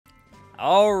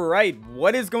All right,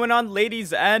 what is going on,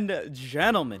 ladies and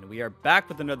gentlemen? We are back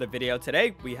with another video.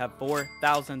 Today we have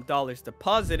 $4,000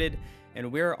 deposited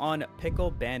and we're on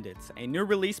Pickle Bandits, a new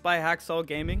release by Hacksaw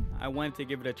Gaming. I wanted to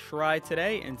give it a try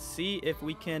today and see if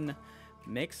we can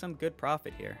make some good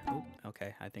profit here. Ooh,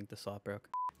 okay, I think the slot broke.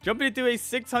 Jumping into a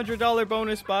 $600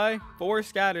 bonus buy, 4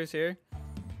 scatters here.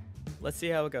 Let's see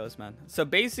how it goes, man. So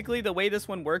basically the way this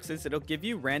one works is it'll give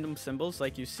you random symbols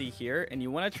like you see here, and you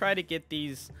want to try to get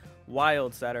these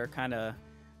wilds that are kind of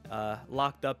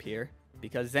locked up here,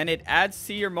 because then it adds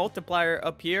to your multiplier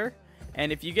up here,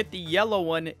 and if you get the yellow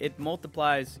one, it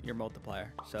multiplies your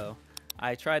multiplier. So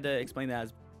I tried to explain that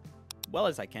as well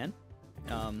as I can.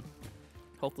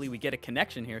 Hopefully we get a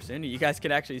connection here soon. You guys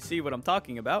can actually see what I'm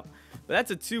talking about. But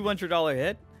that's a $200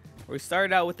 hit. We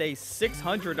started out with a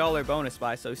 $600 bonus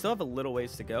buy, so we still have a little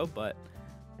ways to go, but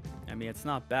I mean, it's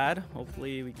not bad.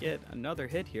 Hopefully we get another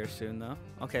hit here soon, though.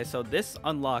 Okay, so this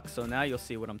unlocks, so now you'll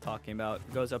see what I'm talking about.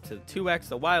 It goes up to 2x,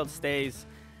 the wild stays,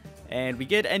 and we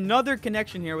get another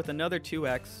connection here with another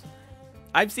 2x.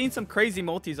 I've seen some crazy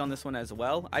multis on this one as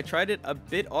well. I tried it a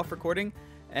bit off recording,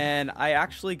 and I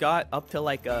actually got up to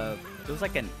like it was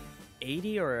like an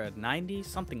 80 or a 90,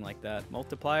 something like that,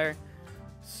 multiplier.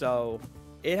 So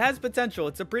it has potential.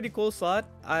 It's a pretty cool slot.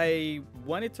 I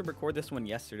wanted to record this one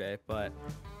yesterday, but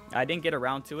I didn't get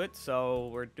around to it, so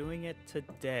we're doing it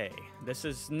today. This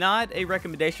is not a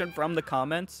recommendation from the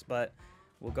comments, but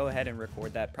we'll go ahead and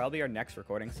record that. Probably our next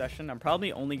recording session. I'm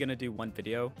probably only going to do one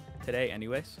video today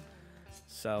anyways.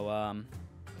 So,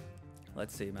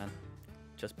 let's see, man.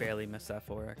 Just barely missed that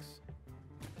 4x.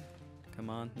 Come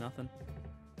on, nothing.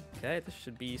 Okay, this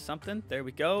should be something. There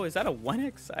we go. Is that a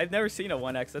 1x? I've never seen a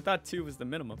 1x. I thought 2 was the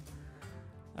minimum.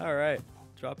 All right.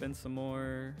 Drop in some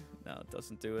more. No, it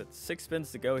doesn't do it. 6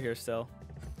 spins to go here still.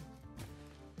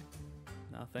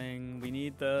 Nothing. We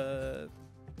need the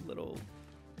little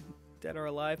dead or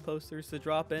alive posters to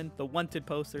drop in. The wanted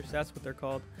posters. That's what they're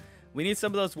called. We need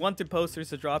some of those wanted posters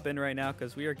to drop in right now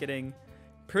because we are getting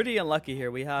pretty unlucky here.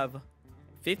 We have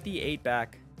 58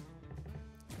 back.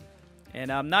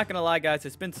 And I'm not going to lie, guys,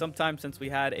 it's been some time since we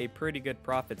had a pretty good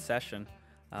profit session.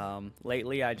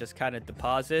 Lately, I just kind of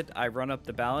deposit. I run up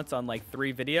the balance on like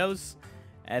 3 videos.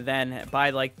 And then by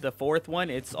like the 4th one,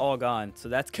 it's all gone. So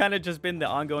that's kind of just been the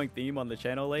ongoing theme on the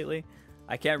channel lately.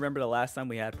 I can't remember the last time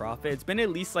we had profit. It's been at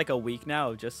least like a week now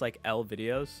of just like L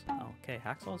videos. Oh, okay,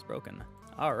 Hacksaw's broken.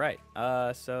 All right.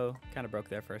 So kind of broke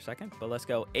there for a second. But let's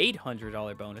go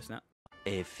 $800 bonus now.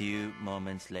 A few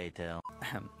moments later.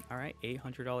 All right,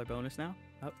 $800 bonus now.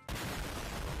 Oh.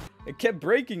 It kept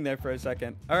breaking there for a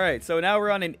second. All right, so now we're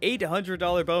on an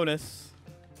 $800 bonus.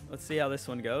 Let's see how this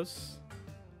one goes.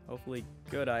 Hopefully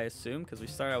good, I assume, because we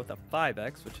started out with a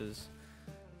 5x, which is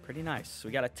pretty nice.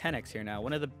 We got a 10x here now.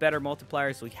 One of the better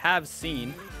multipliers we have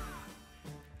seen.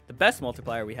 The best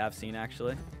multiplier we have seen,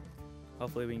 actually.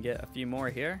 Hopefully we can get a few more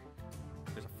here.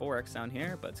 There's a 4x down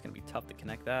here, but it's going to be tough to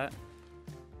connect that.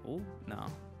 Oh, no.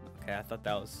 Okay, I thought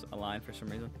that was a line for some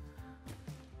reason.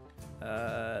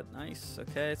 Nice.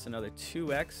 Okay, it's another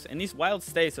 2x. And these wild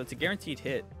stay, so it's a guaranteed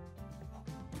hit.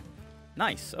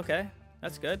 Nice. Okay,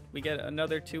 that's good. We get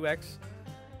another 2x.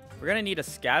 We're going to need a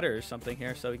scatter or something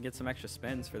here so we can get some extra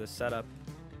spins for this setup.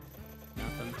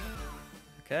 Nothing.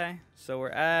 Okay, so we're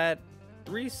at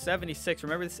 376.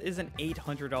 Remember, this is an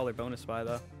 $800 bonus buy,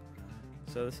 though.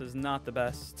 So this is not the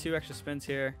best. 2 extra spins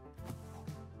here.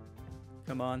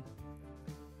 Come on.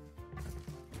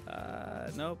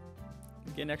 Nope.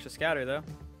 Get an extra scatter, though.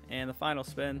 And the final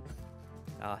spin.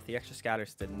 The extra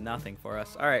scatters did nothing for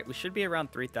us. All right, we should be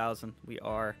around 3,000. We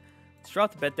are. Let's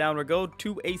drop the bet down. We'll go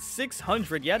to a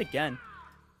 600 yet again.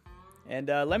 And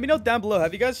let me know down below.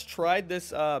 Have you guys tried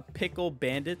this Pickle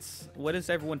Bandits? What is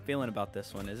everyone feeling about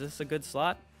this one? Is this a good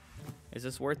slot? Is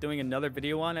this worth doing another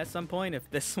video on at some point if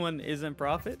this one isn't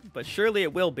profit? But surely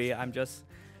it will be. I'm just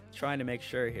trying to make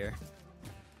sure here.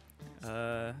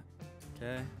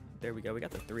 Okay. There we go. We got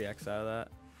the 3x out of that.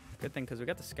 Good thing because we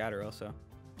got the scatter also.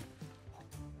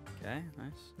 Okay,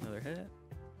 nice. Another hit.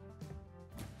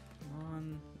 Come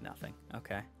on. Nothing.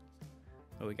 Okay.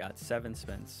 What we got? 7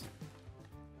 spins.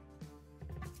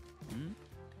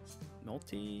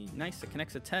 Multi. Nice. It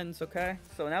connects to 10s. Okay.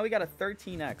 So now we got a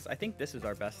 13x. I think this is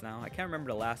our best now. I can't remember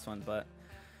the last one, but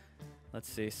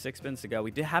let's see. 6 spins to go.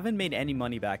 We haven't made any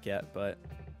money back yet, but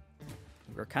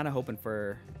we're kind of hoping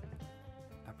for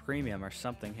a premium or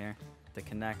something here to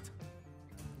connect.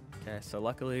 Okay, so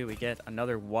luckily we get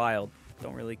another wild.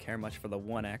 Don't really care much for the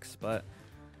 1x, but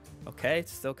okay,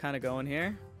 it's still kind of going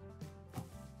here.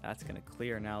 That's gonna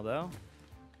clear now though.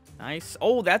 Nice.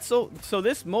 Oh, that's so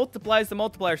this multiplies the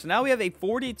multiplier. So now we have a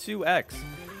 42x.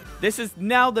 This is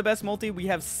now the best multi we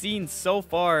have seen so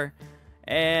far.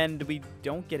 And we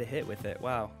don't get a hit with it.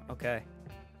 Wow. Okay.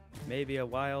 Maybe a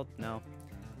wild? No.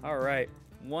 All right.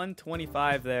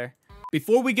 125 there.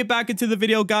 Before we get back into the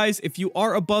video, guys, if you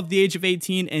are above the age of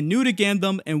 18 and new to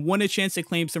Gandom and want a chance to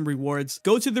claim some rewards,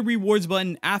 go to the rewards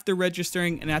button after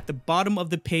registering, and at the bottom of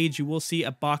the page, you will see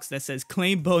a box that says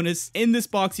claim bonus. In this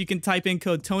box, you can type in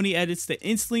code tonyeditss to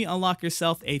instantly unlock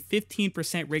yourself a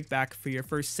 15% rake back for your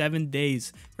first 7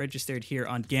 days registered here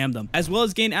on Gandom, as well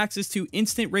as gain access to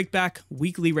instant rake back,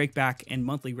 weekly rake back, and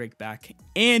monthly rake back.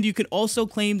 And you could also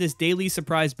claim this daily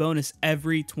surprise bonus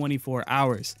every 24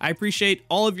 hours. I appreciate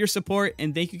all of your support,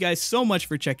 and thank you guys so much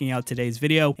for checking out today's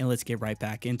video, and let's get right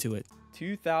back into it.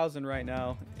 2,000 right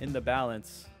now in the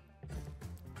balance,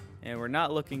 and we're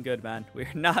not looking good, man.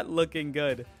 We're not looking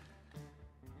good.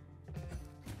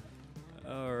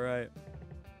 All right,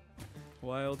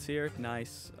 wilds here.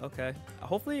 Nice. Okay,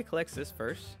 hopefully it collects this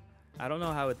first. I don't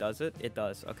know how it does it. It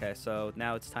does. Okay, so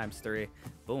now it's times 3.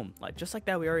 Boom. Like just like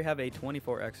that, we already have a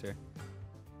 24xer.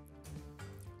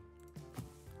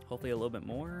 Hopefully a little bit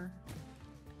more.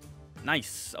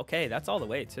 Nice. Okay, that's all the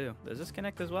way too. Does this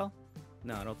connect as well?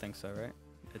 No, I don't think so, right?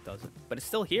 It doesn't. But it's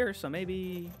still here, so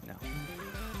maybe... No.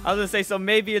 I was gonna say, so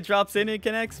maybe it drops in and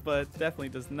connects, but definitely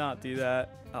does not do that.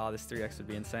 Oh, this 3x would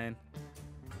be insane.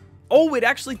 Oh, it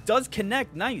actually does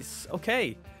connect. Nice.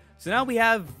 Okay. So now we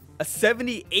have a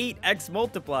 78x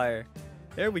multiplier.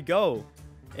 There we go.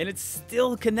 And it's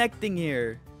still connecting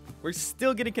here. We're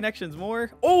still getting connections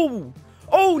more. Oh!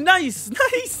 Oh, nice!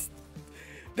 Nice!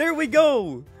 There we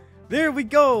go. There we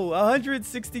go.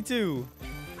 162.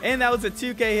 And that was a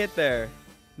 2k hit there.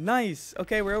 Nice.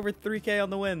 Okay, we're over 3k on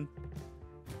the win.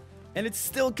 And it's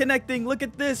still connecting. Look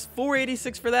at this.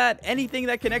 486 for that. Anything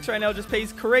that connects right now just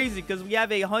pays crazy because we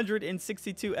have a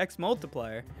 162x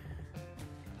multiplier.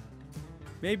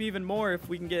 Maybe even more if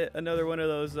we can get another one of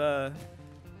those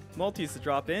multis to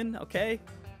drop in. Okay.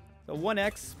 So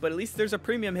 1x, but at least there's a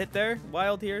premium hit there.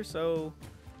 Wild here, so...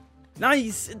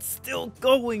 Nice. It's still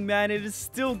going, man. It is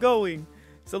still going.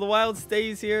 So the wild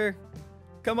stays here.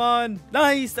 Come on.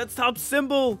 Nice. That's top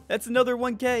symbol. That's another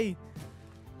 1k.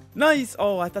 Nice.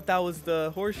 Oh, I thought that was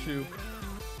the horseshoe.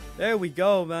 There we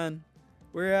go, man.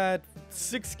 We're at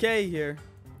 6k here.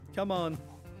 Come on.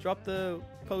 Drop the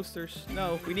posters.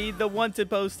 No, we need the wanted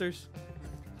posters.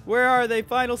 Where are they?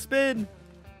 Final spin.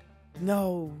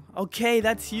 No. Okay,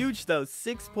 that's huge, though.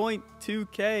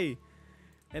 6.2k.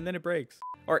 And then it breaks.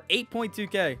 Or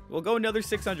 8.2k. We'll go another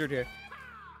 600 here.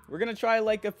 We're going to try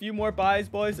like a few more buys,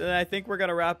 boys. And I think we're going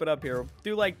to wrap it up here. We'll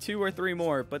do like 2 or 3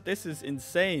 more. But this is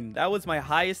insane. That was my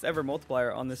highest ever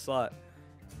multiplier on this slot.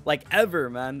 Like ever,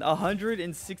 man.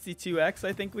 162x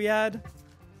I think we had.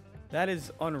 That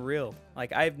is unreal.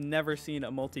 Like I've never seen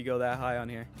a multi go that high on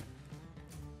here.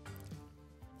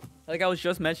 Like I was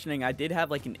just mentioning, I did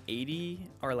have like an 80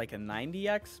 or like a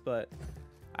 90x, but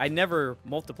I never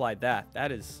multiplied that.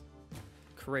 That is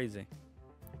crazy.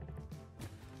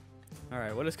 All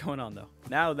right, what is going on though?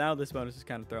 Now this bonus is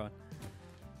kind of throwing.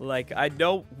 Like I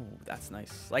know, ooh, that's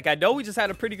nice. Like I know we just had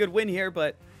a pretty good win here,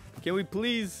 but can we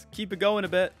please keep it going a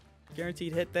bit?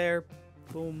 Guaranteed hit there.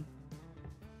 Boom.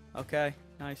 Okay,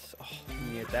 nice. Oh,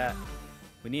 we needed that.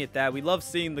 We needed that. We love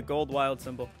seeing the gold wild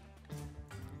symbol.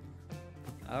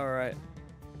 All right.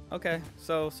 Okay,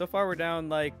 so far we're down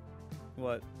like,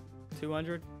 what,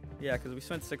 200? Yeah, because we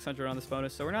spent 600 on this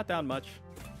bonus, so we're not down much.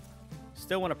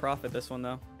 Still want to profit this one,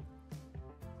 though.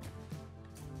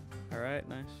 All right,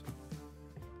 nice.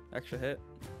 Extra hit.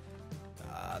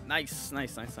 Nice.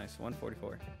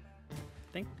 144. I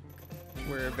think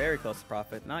we're very close to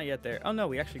profit. Not yet there. Oh, no,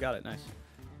 we actually got it. Nice.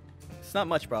 It's not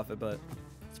much profit, but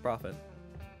it's profit.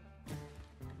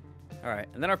 All right,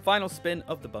 and then our final spin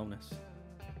of the bonus.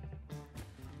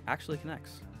 Actually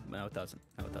connects. No, it doesn't.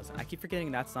 No, it doesn't. I keep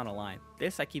forgetting that's not a line.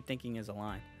 This I keep thinking is a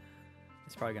line.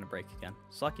 It's probably going to break again.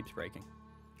 Slot keeps breaking.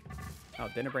 Oh,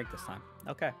 it didn't break this time.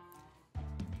 Okay.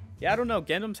 Yeah, I don't know.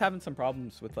 Gandam's having some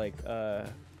problems with, like,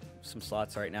 some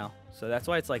slots right now. So that's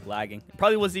why it's, like, lagging. It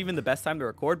probably wasn't even the best time to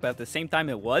record, but at the same time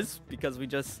it was because we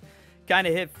just kind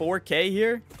of hit 4K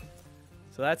here.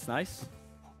 So that's nice.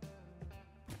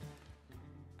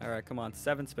 All right, come on.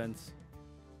 7 spins.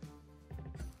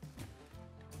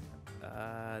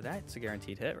 That's a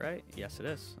guaranteed hit, right? Yes, it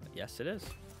is. Yes, it is.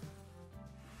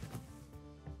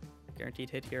 Guaranteed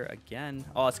hit here again.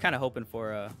 Oh, I was kind of hoping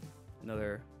for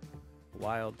another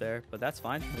wild there, but that's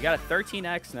fine. We got a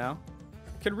 13x now.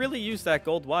 Could really use that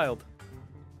gold wild.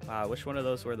 Wow, I wish one of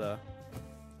those were the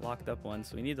locked up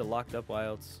ones. We need the locked up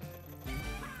wilds.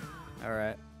 All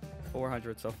right,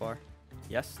 400 so far.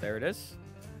 Yes, there it is.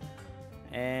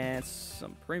 And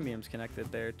some premiums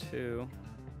connected there too.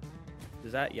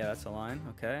 Is that? Yeah, that's a line.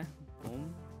 Okay.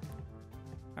 Boom.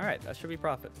 All right, that should be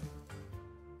profit.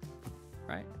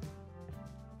 Right.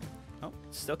 Oh,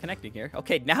 it's still connecting here.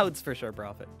 Okay, now it's for sure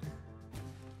profit.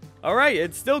 All right,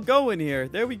 it's still going here.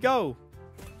 There we go.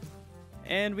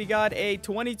 And we got a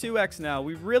 22x now.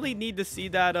 We really need to see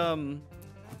that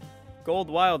gold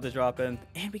wild to drop in.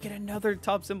 And we get another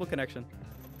top symbol connection.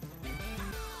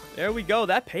 There we go.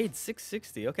 That paid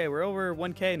 660. Okay, we're over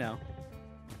 1K now.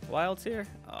 Wilds here.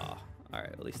 Oh, all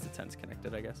right. At least the 10's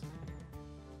connected, I guess.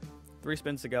 3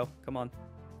 spins to go. Come on.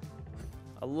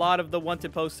 A lot of the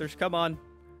wanted posters. Come on.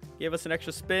 Give us an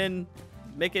extra spin.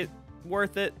 Make it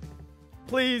worth it.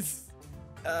 Please.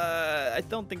 I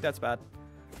don't think that's bad.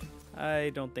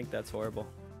 I don't think that's horrible.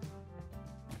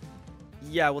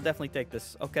 Yeah, we'll definitely take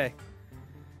this. Okay.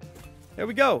 There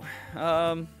we go.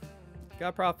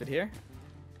 Got profit here.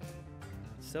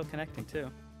 Still connecting too.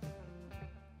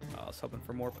 Oh, I was hoping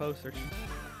for more posters.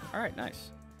 All right,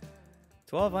 nice.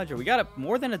 1,200. We got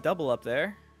more than a double up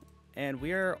there. And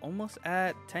we are almost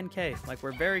at 10K. Like,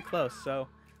 we're very close. So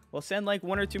we'll send like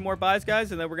 1 or 2 more buys,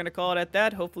 guys, and then we're going to call it at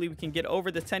that. Hopefully we can get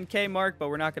over the 10K mark, but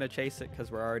we're not going to chase it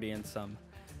because we're already in some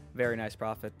very nice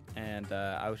profit. And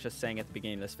I was just saying at the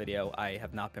beginning of this video, I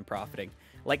have not been profiting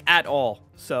like at all.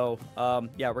 So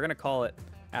yeah, we're going to call it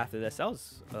after this. That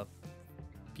was a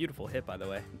beautiful hit, by the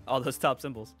way. All those top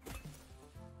symbols.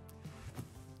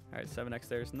 All right, 7x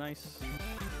there is nice.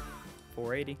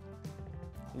 480.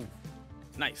 Ooh.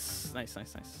 Nice, nice,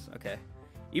 nice, nice. Okay.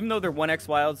 Even though they're 1x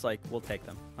wilds, like, we'll take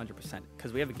them 100%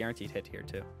 because we have a guaranteed hit here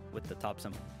too with the top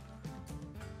symbol.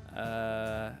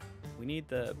 We need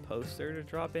the poster to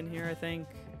drop in here, I think.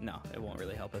 No, it won't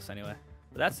really help us anyway,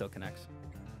 but that still connects.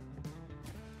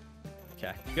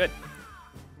 Okay, good.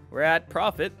 We're at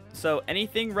profit, so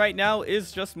anything right now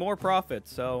is just more profit,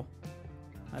 so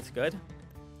that's good.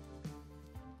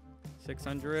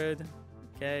 600.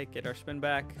 Okay, get our spin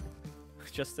back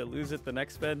just to lose it the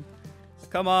next spin.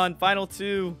 Come on, final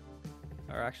 2.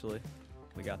 Or actually,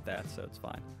 we got that, so it's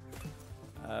fine.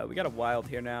 We got a wild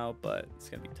here now, but it's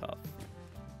going to be tough.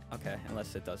 Okay,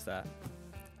 unless it does that.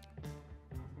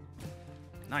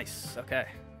 Nice. Okay,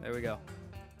 there we go.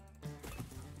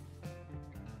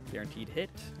 Guaranteed hit.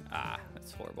 Ah,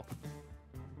 that's horrible.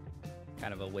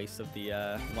 Kind of a waste of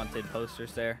the wanted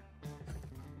posters there.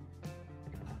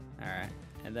 All right.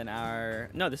 And then our...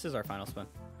 No, this is our final spin.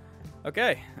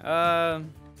 Okay.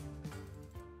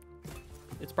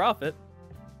 It's profit.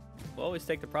 We'll always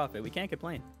take the profit. We can't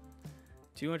complain.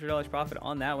 $200 profit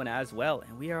on that one as well.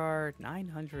 And we are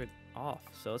 900 off.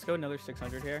 So let's go another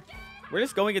 600 here. We're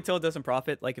just going until it doesn't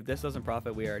profit. Like, if this doesn't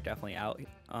profit, we are definitely out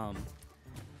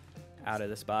of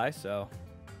this buy. So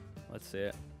let's see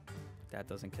it. That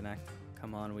doesn't connect.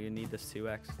 Come on, we need this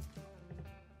 2x.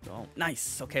 Oh,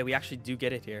 nice. Okay, we actually do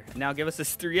get it here. Now give us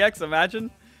this 3x. Imagine.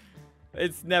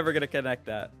 It's never going to connect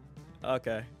that.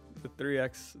 Okay. The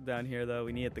 3x down here, though.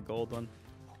 We need the gold one.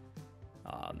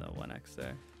 Oh, no 1x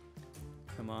there.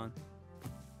 Come on.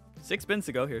 6 spins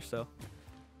to go here, so.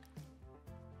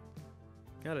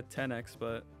 Got a 10x,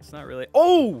 but it's not really.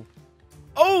 Oh!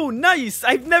 Oh, nice.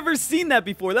 I've never seen that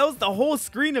before. That was the whole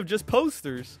screen of just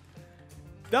posters.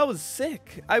 That was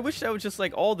sick. I wish that was just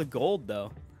like all the gold,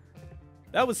 though.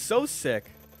 That was so sick.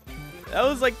 That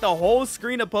was like the whole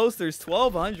screen of posters.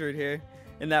 1,200 here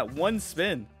in that one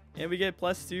spin. And we get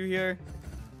 +2 here.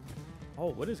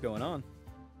 Oh, what is going on?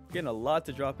 Getting a lot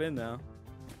to drop in now.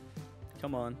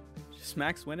 Come on. Just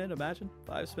max win it, imagine.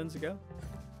 5 spins to go.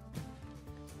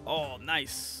 Oh,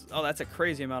 nice. Oh, that's a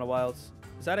crazy amount of wilds.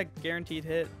 Is that a guaranteed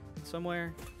hit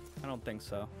somewhere? I don't think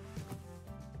so.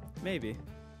 Maybe.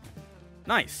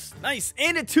 Nice. Nice.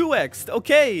 And a 2x.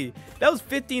 Okay. That was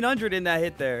 1,500 in that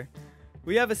hit there.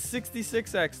 We have a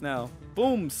 66x now.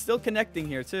 Boom. Still connecting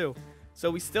here, too. So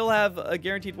we still have a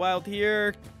guaranteed wild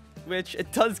here, which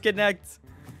it does connect.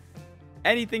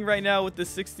 Anything right now with the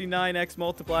 69x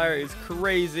multiplier is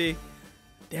crazy.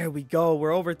 There we go.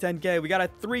 We're over 10K. We got a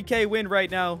 3K win right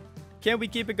now. Can we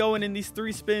keep it going in these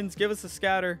 3 spins? Give us a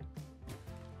scatter.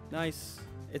 Nice.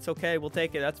 It's okay. We'll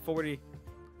take it. That's 40.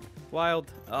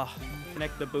 Wild. Oh,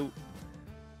 connect the boot.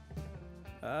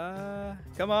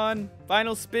 Come on.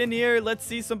 Final spin here. Let's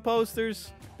see some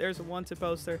posters. There's a wanted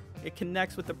poster. It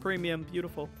connects with the premium.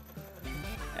 Beautiful.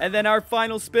 And then our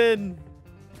final spin.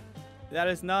 That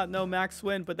is not no max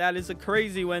win, but that is a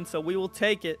crazy win, so we will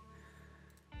take it.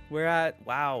 We're at,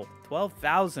 wow,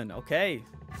 12,000. Okay.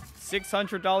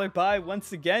 $600 buy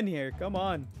once again here. Come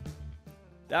on.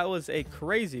 That was a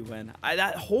crazy win.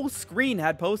 That whole screen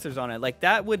had posters on it. Like,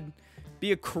 that would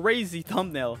be a crazy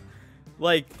thumbnail.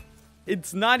 Like,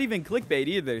 it's not even clickbait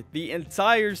either. The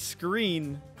entire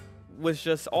screen was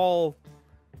just all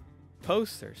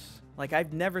posters. Like,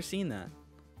 I've never seen that.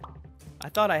 I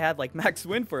thought I had, like, max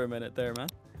win for a minute there, man.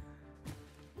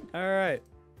 Alright.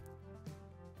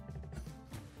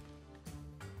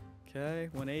 Okay,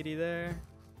 180 there.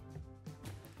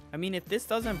 I mean, if this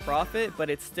doesn't profit, but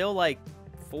it's still, like,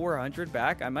 400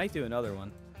 back, I might do another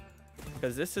one.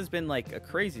 Because this has been, like, a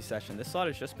crazy session. This slot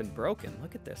has just been broken.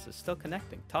 Look at this. It's still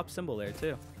connecting. Top symbol there,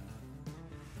 too.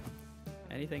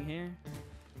 Anything here?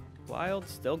 Wild,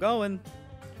 still going.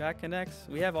 Jack connects.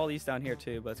 We have all these down here,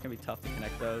 too, but it's going to be tough to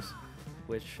connect those.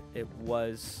 Which it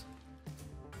was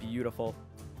beautiful.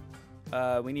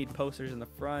 We need posters in the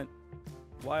front.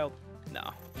 Wild.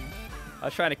 No. I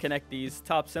was trying to connect these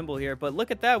top symbol here, but look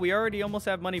at that. We already almost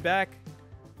have money back.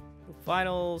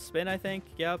 Final spin, I think.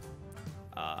 Yep.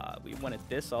 We wanted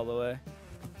this all the way,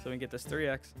 so we can get this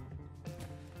 3x.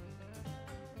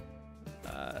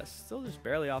 Still just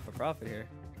barely off a profit here.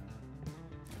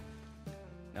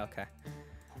 Okay.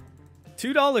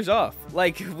 $2 off.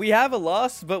 Like, we have a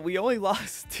loss, but we only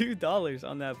lost $2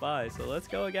 on that buy. So let's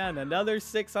go again. Another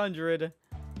 600.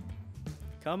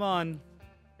 Come on.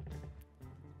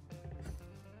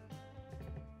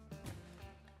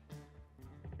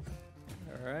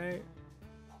 All right.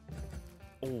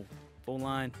 Oh, full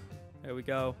line. There we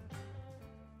go.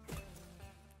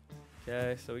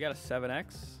 Okay, so we got a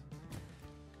 7x.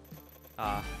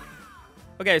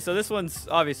 Okay, so this one's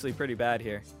obviously pretty bad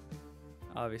here.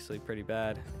 Obviously pretty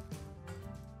bad.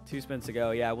 2 spins to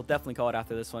go. Yeah, we'll definitely call it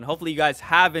after this one. Hopefully you guys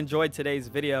have enjoyed today's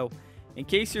video. In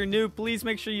case you're new, please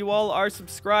make sure you all are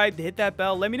subscribed. Hit that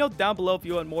bell. Let me know down below if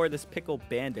you want more of this Pickle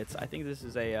Bandits. I think this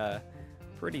is a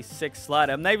pretty sick slot.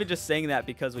 I'm not even just saying that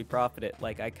because we profited.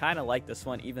 Like, I kind of like this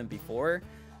one even before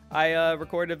I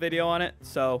recorded a video on it.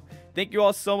 So thank you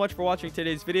all so much for watching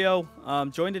today's video.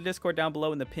 Join the Discord down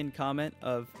below in the pinned comment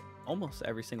of almost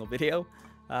every single video.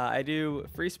 I do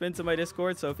free spins in my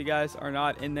Discord, so if you guys are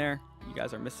not in there, you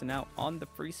guys are missing out on the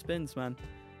free spins, man.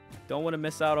 Don't want to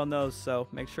miss out on those, so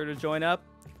make sure to join up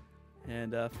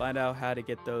and find out how to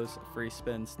get those free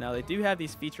spins. Now, they do have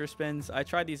these feature spins. I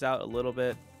tried these out a little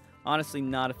bit. Honestly,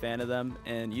 not a fan of them,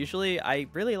 and usually I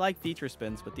really like feature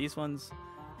spins, but these ones,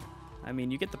 I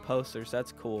mean, you get the posters.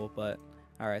 That's cool, but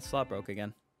all right, slot broke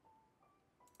again.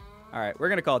 All right, we're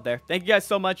going to call it there. Thank you guys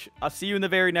so much. I'll see you in the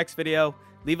very next video.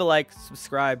 Leave a like,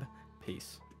 subscribe.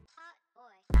 Peace.